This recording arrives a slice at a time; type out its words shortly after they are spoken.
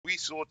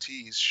Luis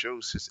Ortiz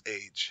shows his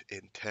age in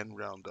 10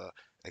 rounder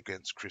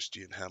against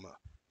Christian Hammer.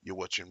 You're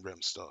watching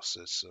Remstar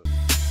Says So.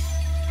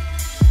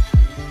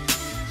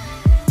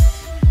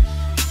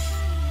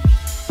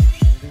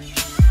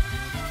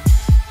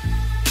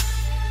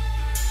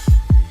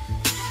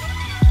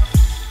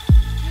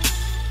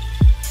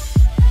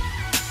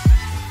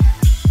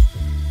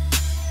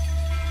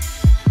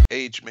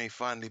 Age may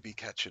finally be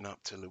catching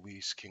up to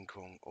Luis King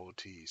Kong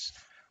Ortiz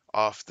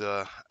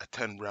after a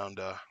 10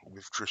 rounder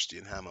with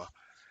Christian Hammer.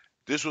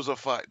 This was a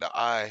fight that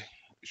I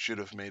should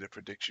have made a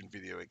prediction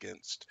video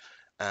against,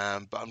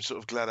 but I'm sort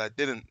of glad I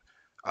didn't.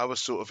 I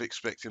was sort of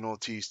expecting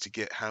Ortiz to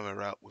get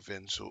Hammer out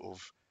within sort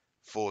of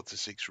 4 to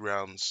 6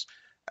 rounds,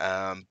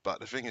 but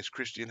the thing is,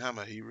 Christian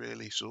Hammer, he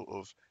really sort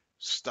of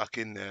stuck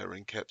in there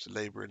and kept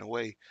labouring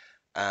away.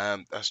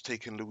 That's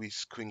taken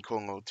Luis King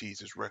Kong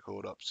Ortiz's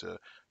record up to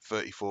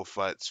 34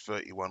 fights,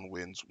 31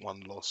 wins,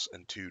 1 loss,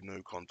 and 2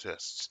 no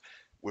contests,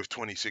 with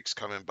 26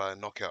 coming by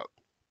knockout.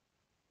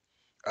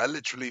 I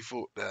literally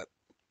thought that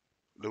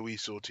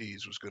Luis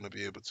Ortiz was going to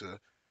be able to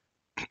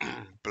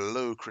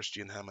blow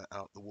Christian Hammer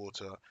out the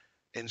water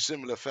in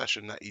similar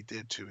fashion that he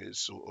did to his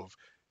sort of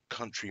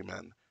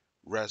countryman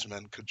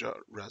Razvan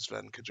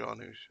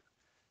Kajanu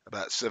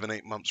about 7,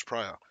 8 months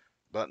prior.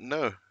 But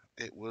no,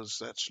 it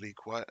was actually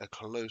quite a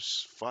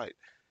close fight.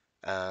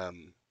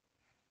 Um,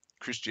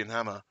 Christian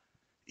Hammer,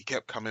 he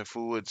kept coming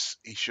forwards,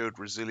 he showed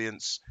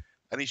resilience,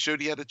 and he showed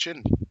he had a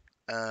chin.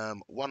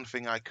 One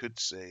thing I could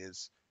say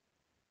is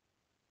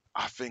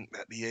I think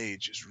that the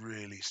age is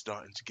really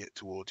starting to get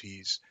to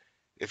Ortiz.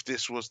 If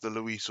this was the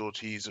Luis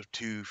Ortiz of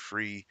 2,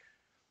 3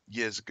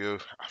 years ago,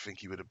 I think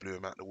he would have blew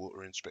him out the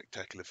water in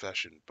spectacular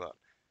fashion. But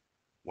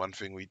one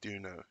thing we do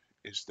know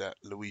is that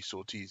Luis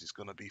Ortiz is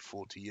going to be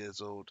 40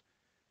 years old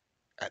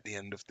at the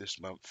end of this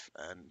month,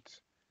 and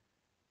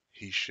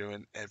he's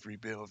showing every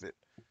bit of it.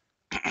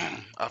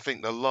 I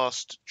think the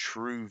last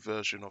true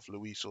version of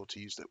Luis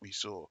Ortiz that we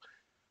saw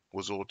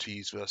was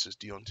Ortiz versus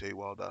Deontay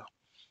Wilder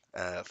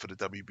for the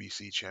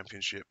WBC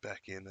Championship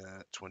back in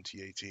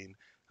 2018.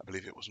 I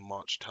believe it was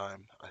March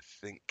time, I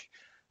think.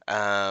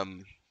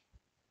 Um,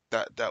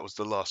 that was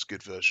the last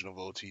good version of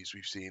Ortiz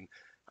we've seen.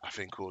 I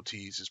think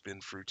Ortiz has been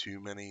through too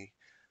many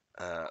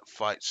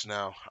fights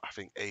now. I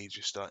think age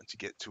is starting to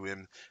get to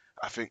him.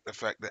 I think the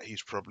fact that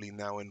he's probably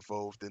now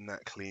involved in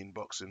that clean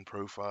boxing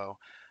profile,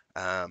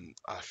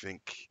 I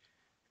think,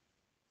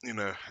 you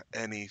know,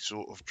 any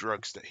sort of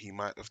drugs that he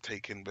might have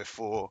taken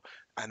before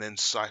and then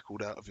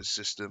cycled out of his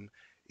system,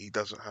 he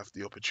doesn't have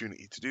the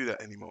opportunity to do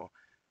that anymore.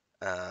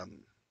 Um,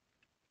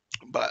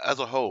 but as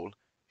a whole,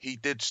 he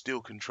did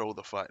still control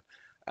the fight.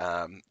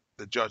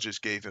 The judges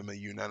gave him a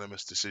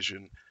unanimous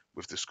decision,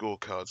 with the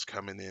scorecards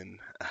coming in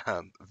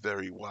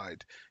very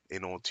wide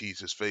in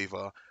Ortiz's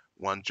favor.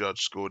 One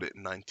judge scored it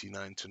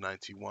 99 to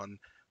 91.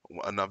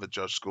 Another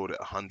judge scored it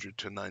 100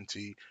 to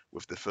 90,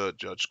 with the third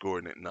judge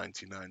scoring it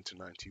 99 to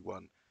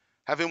 91.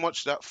 Having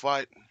watched that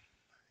fight,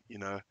 you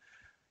know,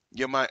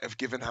 you might have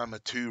given Hammer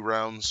 2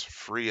 rounds,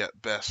 3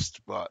 at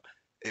best, but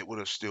it would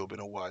have still been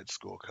a wide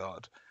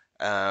scorecard.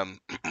 Um,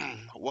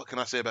 what can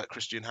I say about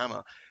Christian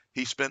Hammer?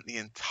 He spent the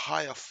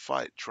entire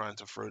fight trying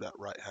to throw that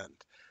right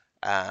hand.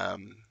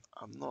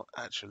 I'm not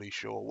actually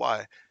sure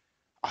why.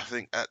 I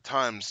think at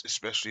times,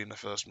 especially in the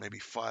first maybe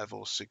 5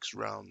 or 6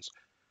 rounds,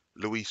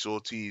 Luis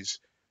Ortiz,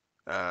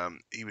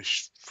 he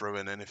was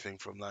throwing anything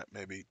from like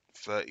maybe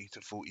 30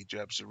 to 40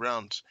 jabs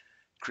around.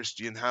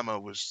 Christian Hammer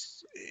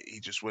he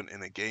just went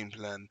in a game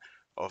plan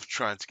of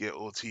trying to get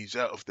Ortiz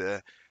out of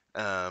there.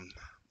 Um,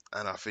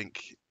 and I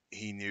think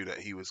he knew that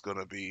he was going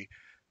to be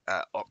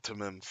at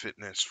optimum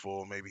fitness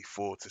for maybe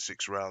 4 to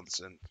 6 rounds.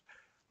 And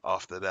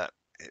after that,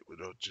 it would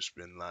have just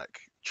been like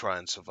try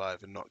and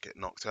survive and not get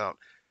knocked out.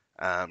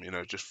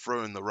 Just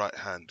throwing the right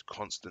hand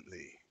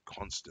constantly,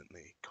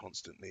 constantly,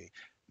 constantly,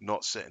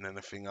 not setting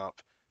anything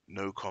up,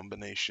 no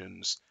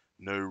combinations,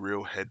 no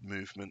real head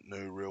movement,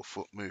 no real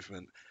foot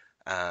movement.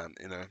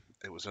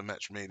 It was a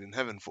match made in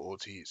heaven for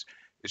Ortiz.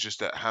 It's just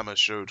that Hammer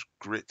showed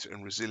grit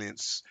and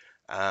resilience,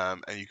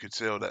 and you could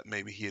tell that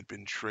maybe he had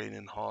been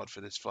training hard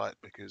for this fight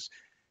because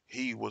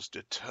he was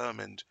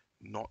determined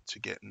not to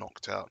get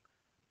knocked out.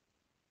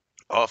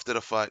 After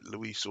the fight,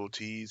 Luis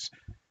Ortiz,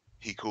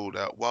 he called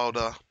out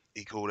Wilder,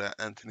 he called out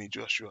Anthony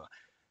Joshua.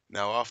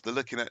 Now, after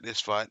looking at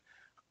this fight,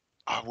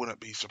 I wouldn't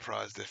be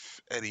surprised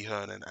if Eddie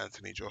Hearn and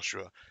Anthony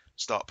Joshua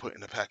start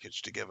putting a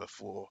package together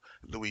for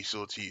Luis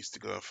Ortiz to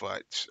go and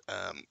fight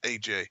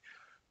AJ,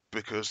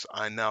 because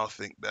I now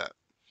think that,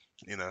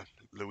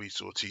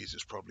 Luis Ortiz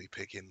is probably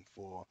picking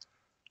for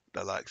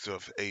the likes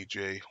of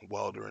AJ.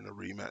 Wilder in a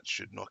rematch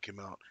should knock him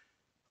out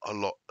a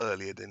lot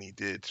earlier than he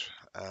did.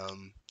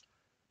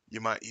 You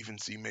might even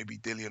see maybe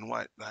Dillian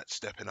White like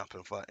stepping up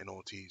and fighting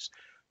Ortiz.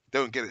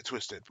 Don't get it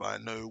twisted. By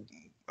no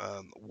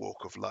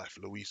walk of life,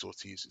 Luis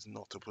Ortiz is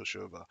not a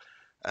pushover.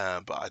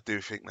 But I do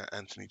think that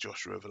Anthony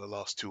Joshua over the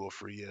last 2 or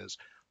 3 years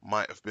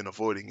might have been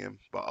avoiding him.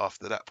 But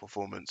after that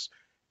performance,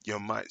 you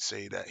might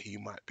say that he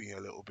might be a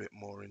little bit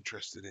more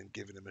interested in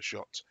giving him a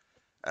shot.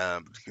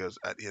 Because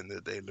at the end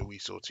of the day,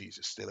 Luis Ortiz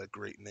is still a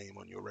great name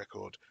on your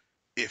record.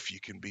 if you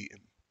can beat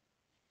him.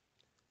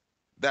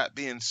 That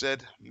being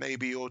said,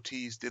 maybe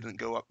Ortiz didn't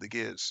go up the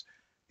gears.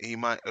 He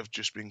might have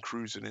just been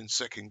cruising in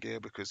second gear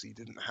because he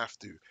didn't have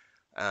to.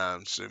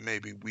 So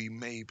maybe we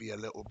may be a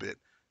little bit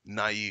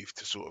naive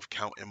to sort of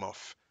count him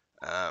off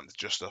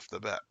just off the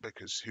bat,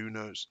 because who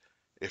knows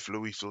if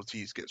Luis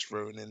Ortiz gets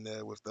thrown in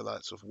there with the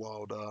likes of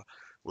Wilder,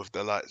 with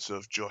the likes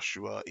of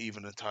Joshua,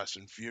 even a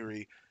Tyson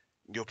Fury,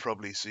 you'll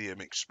probably see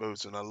him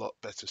exposing a lot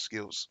better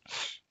skills.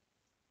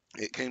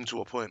 It came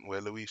to a point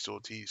where Luis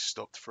Ortiz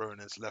stopped throwing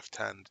his left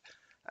hand,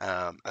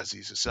 as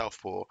he's a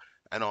southpaw.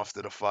 And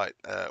after the fight,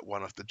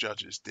 one of the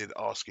judges did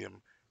ask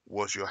him,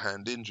 "Was your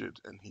hand injured?"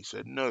 And he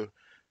said no.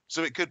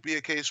 So it could be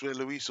a case where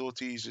Luis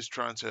Ortiz is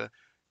trying to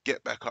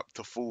get back up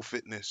to full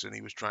fitness, and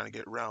he was trying to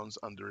get rounds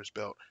under his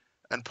belt,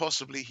 and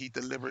possibly he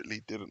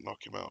deliberately didn't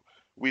knock him out.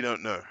 We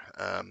don't know.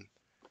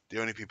 The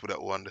only people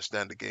that will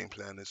understand the game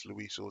plan is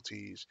Luis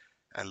Ortiz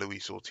and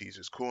Luis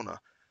Ortiz's corner.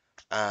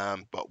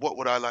 But what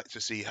would I like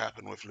to see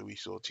happen with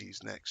Luis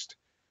Ortiz next?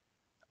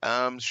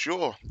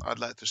 Sure, I'd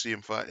like to see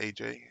him fight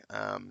AJ.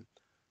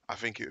 I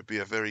think it would be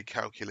a very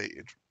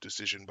calculated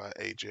decision by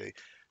AJ,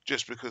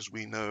 just because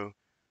we know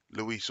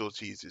Luis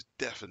Ortiz is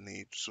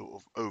definitely sort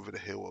of over the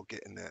hill or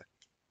getting there.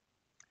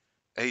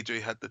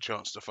 AJ had the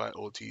chance to fight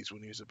Ortiz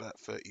when he was about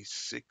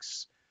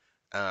 36,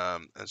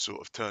 and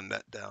sort of turned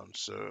that down.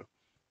 So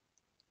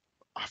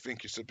I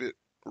think it's a bit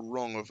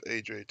wrong of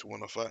AJ to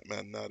want to fight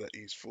man now that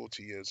he's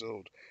 40 years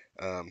old,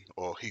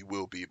 or he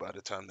will be by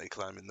the time they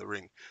climb in the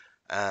ring.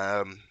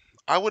 Um,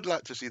 I would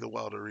like to see the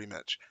Wilder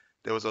rematch.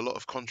 There was a lot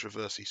of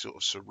controversy sort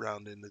of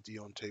surrounding the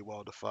Deontay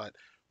Wilder fight,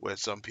 where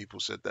some people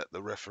said that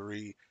the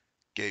referee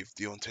gave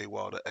Deontay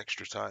Wilder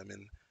extra time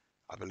in,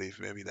 I believe,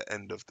 maybe the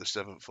end of the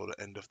seventh or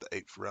the end of the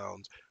eighth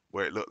round,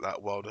 where it looked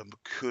like Wilder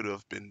could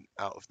have been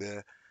out of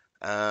there.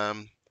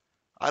 Um,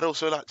 I'd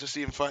also like to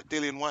see him fight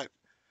Dillian White,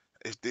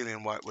 if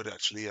Dillian White would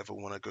actually ever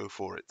want to go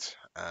for it.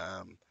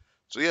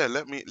 So yeah,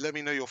 let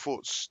me know your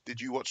thoughts.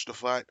 Did you watch the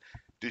fight?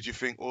 Did you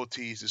think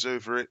Ortiz is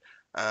over it?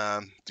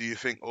 Do you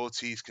think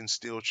Ortiz can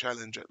still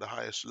challenge at the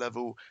highest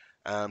level?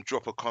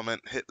 Drop a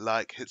comment, hit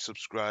like, hit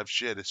subscribe,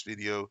 share this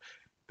video.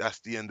 That's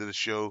the end of the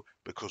show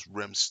because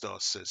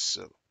Remstar says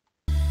so.